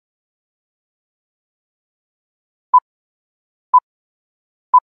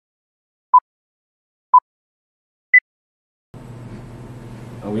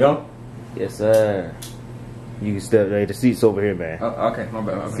Are we on? Yes, sir. You can step. Hey, the seat's over here, man. Okay, my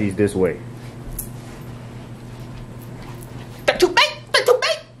bad. Okay. Seat's this way. 32 baby.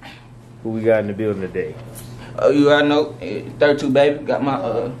 Who we got in the building today? You already know, 32 baby. Got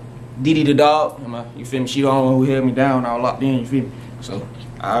my Didi the dog. You feel me? She the only one who held me down. I was locked in. You feel me? So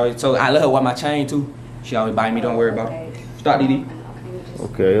I already told. I let her wear my chain too. She always buy me. Don't worry about it. Start, Didi.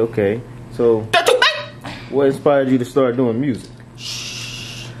 Okay. So, 32 baby. what inspired you to start doing music?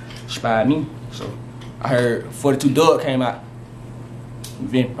 Inspired me. So I heard 42 Dugg came out. You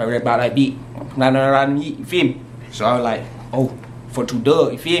feel me? I read about that beat. You feel me? So I was like, oh, 42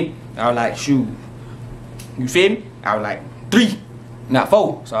 Dugg. You feel me? I was like, shoot. You feel me? I was like 3, not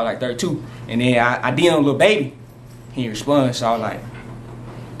 4. So I was like 32. And then I DM'd Lil Baby. He responded. So I was like,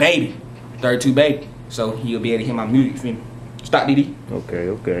 baby, 32 baby. So he'll be able to hear my music. You feel me? Stop, Didi.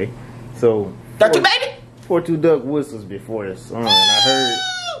 Okay. So 32 baby. 42 Dugg whistles before the song, and I heard.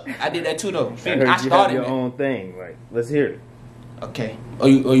 I did that too though. I heard I you started have your own thing. Like, let's hear it. Okay.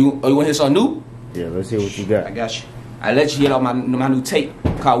 You want to hear something new? Yeah, let's hear what you got. I got you. I let you hear out my new tape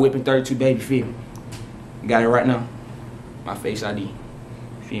called Whipping 32 Baby. Feel me? Got it right now. My Face ID.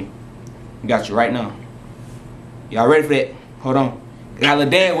 Feel me? Got you right now. Y'all ready for that? Hold on. Got a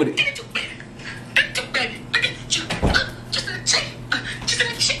little dad with it.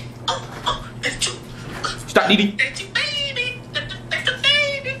 Stop, Didi.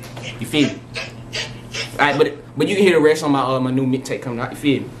 You feel me? Alright, but you can hear the rest on my new mixtape coming out. You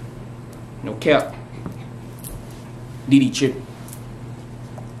feel me? No cap. Didi tripping.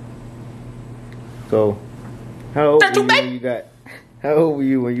 So, how old were you when you got? How old were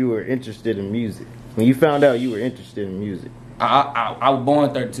you when you were interested in music? When you found out you were interested in music? I was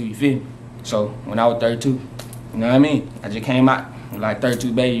born 32. You feel me? So when I was 32, you know what I mean? I just came out like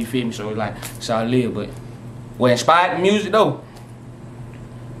 32 baby. You feel me? So it was like so I live. But what inspired the music though?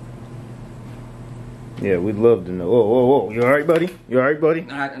 Yeah, we'd love to know. Whoa. You alright, buddy?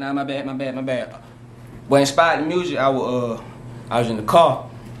 Nah, my bad. What inspired the music, I was in the car,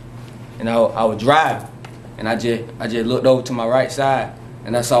 and I was driving, and I just looked over to my right side,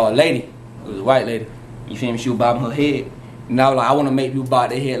 and I saw a lady. It was a white lady. You feel me? She was bobbing her head. And I was like, I want to make people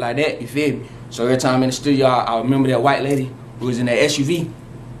bob their head like that. You feel me? So every time I'm in the studio, I remember that white lady who was in that SUV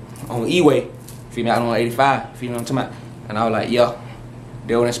on E-Way. You feel me? Out on 85. You feel me what I'm talking about? And I was like, yeah,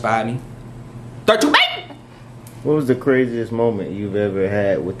 that would inspire me. 32 baby! What was the craziest moment you've ever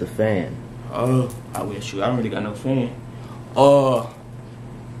had with a fan? I wish you. I don't really got no fan. I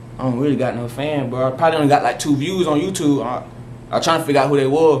don't really got no fan, bro. I probably only got like 2 views on YouTube. I was trying to figure out who they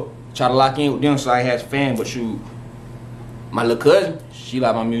were. Try to lock in with them so I had a fan, but shoot. My little cousin, she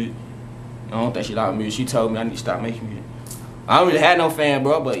like my music. I don't think she like my music. She told me I need to stop making music. I don't really have no fan,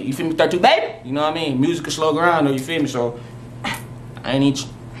 bro, but you feel me, 32 baby? You know what I mean? Music can slow ground though, you feel me? So, I ain't need you.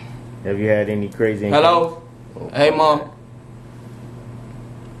 Have you had any crazy Hello? Oh, hey, Mom.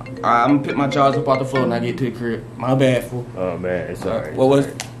 I'm gonna pick my charger up off the floor when I get to the crib. My bad, fool. Oh, man, it's alright. What was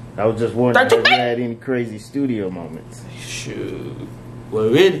it? I was just wondering, have you had any crazy studio moments? Shoot. Well,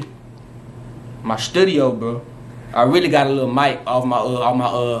 really? My studio, bro. I really got a little mic off my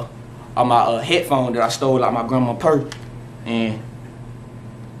headphone that I stole out my grandma's purse, and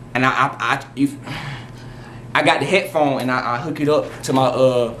I got the headphone and I hook it up to my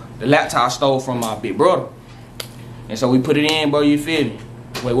the laptop I stole from my big brother, and so we put it in, bro. You feel me?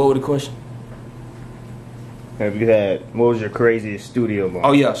 Wait, what was the question? Have you had? What was your craziest studio moment?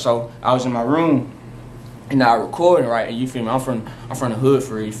 Oh yeah, so I was in my room and I was recording, right? And you feel me? I'm from the hood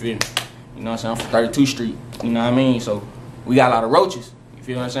for real. You feel me? You know what I'm saying? I'm from 32th Street. You know what I mean? So we got a lot of roaches. You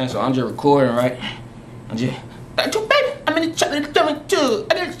feel what I'm saying? So I'm just recording, right? I'm just 32 baby. I'm in the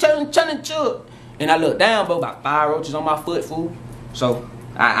challenge too. And I look down, bro, about 5 roaches on my foot, fool. So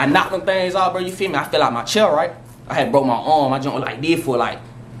I knocked them things off, bro. You feel me? I fell out my chair, right? I had broke my arm. I jumped like this for like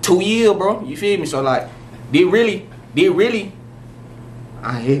 2 years, bro. You feel me? So like, it really,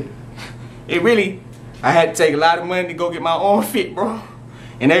 I had to take a lot of money to go get my arm fit, bro.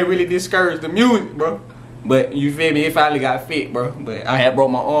 And they really discouraged the music, bro. But you feel me? It finally got fit, bro. But I had broke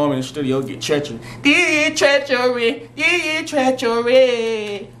my arm in the studio, get treachery. Treachery.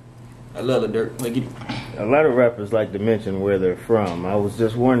 I love the dirt. Look at it. A lot of rappers like to mention where they're from. I was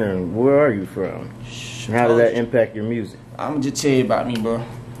just wondering, where are you from? And how does that impact your music? I'm gonna just tell you about me, bro.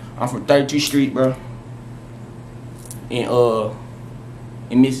 I'm from 32th Street, bro. In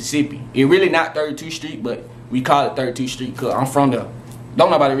Mississippi. It really not 32th Street, but we call it 32th Street because I'm from there. Don't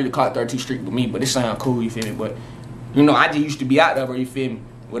nobody really call it 32th Street but me, but it sound cool, you feel me? But, you know, I just used to be out there, bro, you feel me?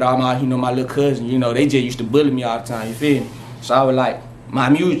 With all my, you know, my little cousins, you know, they just used to bully me all the time, you feel me? So I was like, my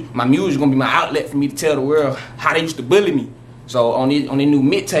music gonna be my outlet for me to tell the world how they used to bully me. So on the new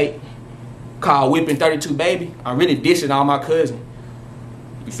mixtape called Whipping 32 Baby, I'm really dissing all my cousins.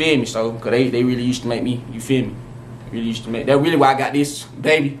 You feel me? So, cause they really used to make me, you feel me? Really used to make, that's really why I got this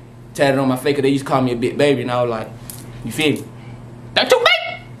baby tatted on my face, cause they used to call me a big baby, and I was like, you feel me? 32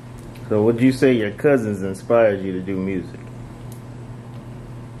 Baby! So would you say your cousins inspired you to do music?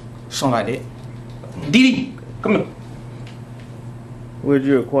 Something like that. Didi, come here. Where'd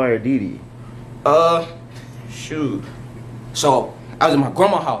you acquire Didi? Shoot. So, I was in my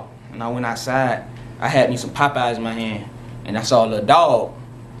grandma's house, and I went outside. I had me some Popeyes in my hand, and I saw a little dog,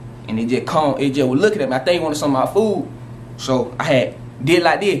 and it just was looking at me. I think he wanted some of my food. So, I did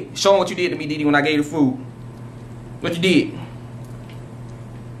like this. Show him what you did to me, Didi, when I gave you the food. What you did?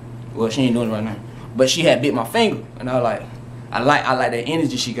 Well, she ain't doing it right now. But she had bit my finger, and I was like, I like that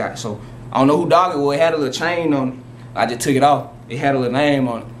energy she got. So, I don't know who dog it was. It had a little chain on it. I just took it off. It had a little name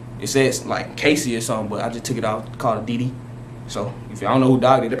on it. It says like Casey or something, but I just took it out, called it Didi. So if I don't know who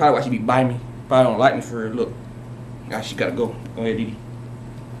dog it, they probably why she be biting me. Probably don't like me for her. Look, now she gotta go. Go ahead, Didi.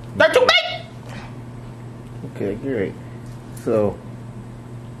 32 Baby. Okay, great. So,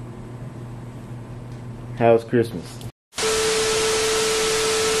 how's Christmas?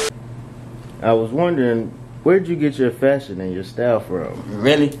 I was wondering, where'd you get your fashion and your style from?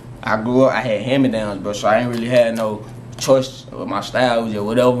 Really? I grew up, I had hand-me-downs, bro, so I ain't really had no choice of my style. Was just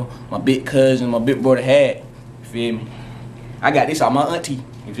whatever my big cousin, my big brother had. You feel me? I got this off my auntie.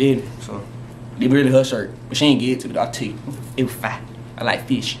 You feel me? So, it really her shirt. But she ain't get it to me, I'll tell you. It was fine. I like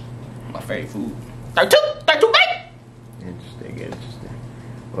fish. My favorite food. 32 Baby! Interesting.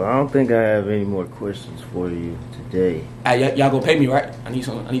 Well, I don't think I have any more questions for you today. Y'all gonna pay me, right? I need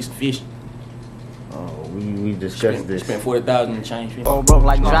some fish. Oh, we discussed this. Spent 40,000 and change. Oh, bro,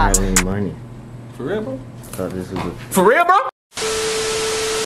 like I don't have any money. For real, bro? I thought this was a... For real, bro?